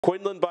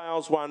Quinlan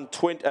Bales won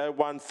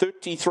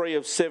 33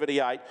 of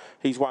 78.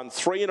 He's won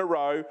 3 in a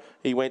row.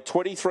 He went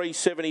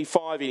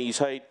 23.75 in his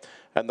heat.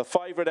 And the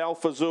favourite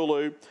Alpha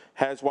Zulu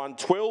has won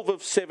 12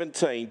 of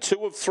 17,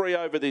 2 of 3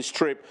 over this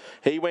trip.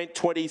 He went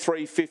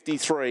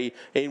 23.53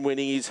 in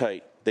winning his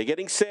heat. They're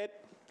getting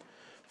set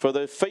for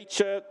the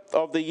feature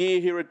of the year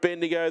here at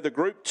Bendigo, the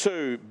Group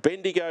 2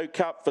 Bendigo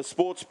Cup for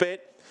Sportsbet.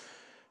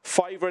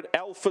 Favourite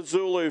Alpha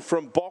Zulu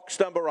from box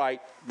number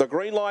 8. The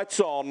green light's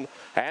on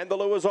and the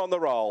lure's on the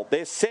roll.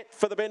 They're set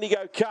for the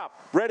Bendigo Cup.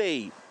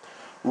 Ready.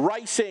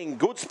 Racing,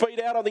 good speed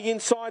out on the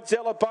inside,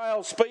 Zella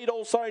Bale, speed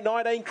also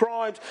 19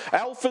 Crimes.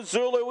 Alpha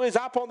Zulu is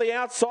up on the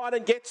outside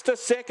and gets to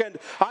second.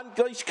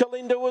 Unleashed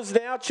Kalinda was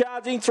now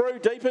charging through,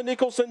 deeper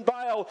Nicholson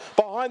Bale.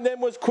 Behind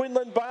them was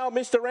Quinlan Bale,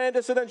 Mr.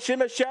 Anderson and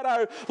Shimmer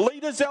Shadow.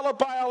 Leader Zella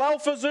Bale,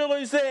 Alpha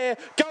Zulu's there,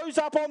 goes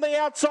up on the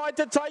outside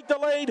to take the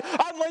lead.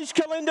 Unleashed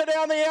Kalinda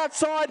down the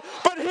outside,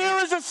 but here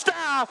is a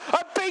star,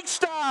 a big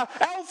star.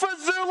 Alpha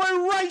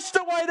Zulu raced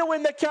away to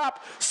win the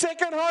cup.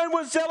 Second home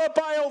was Zella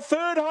Bale,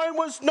 third home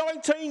was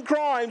 19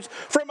 Crimes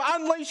from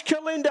Unleashed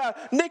Kalinda,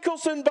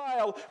 Nicholson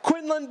Bale,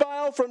 Quinlan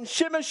Bale from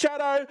Shimmer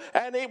Shadow,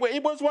 and it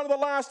was one of the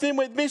last in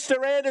with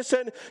Mr.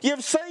 Anderson.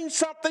 You've seen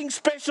something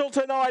special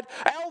tonight.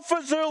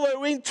 Alpha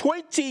Zulu in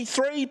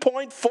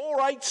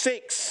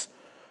 23.486.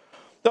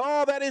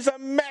 Oh, that is a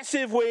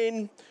massive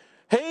win.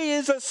 He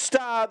is a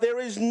star. There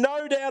is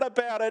no doubt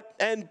about it.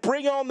 And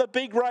bring on the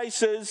big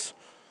races.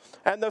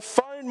 And the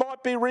phone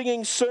might be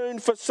ringing soon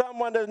for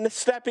someone to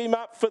snap him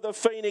up for the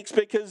Phoenix,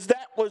 because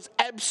that was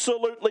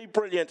absolutely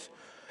brilliant.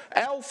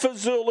 Alpha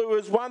Zulu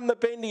has won the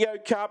Bendigo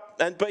Cup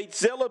and beat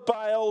Zella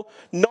Bale,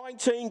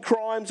 19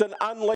 Crimes and Unleashed.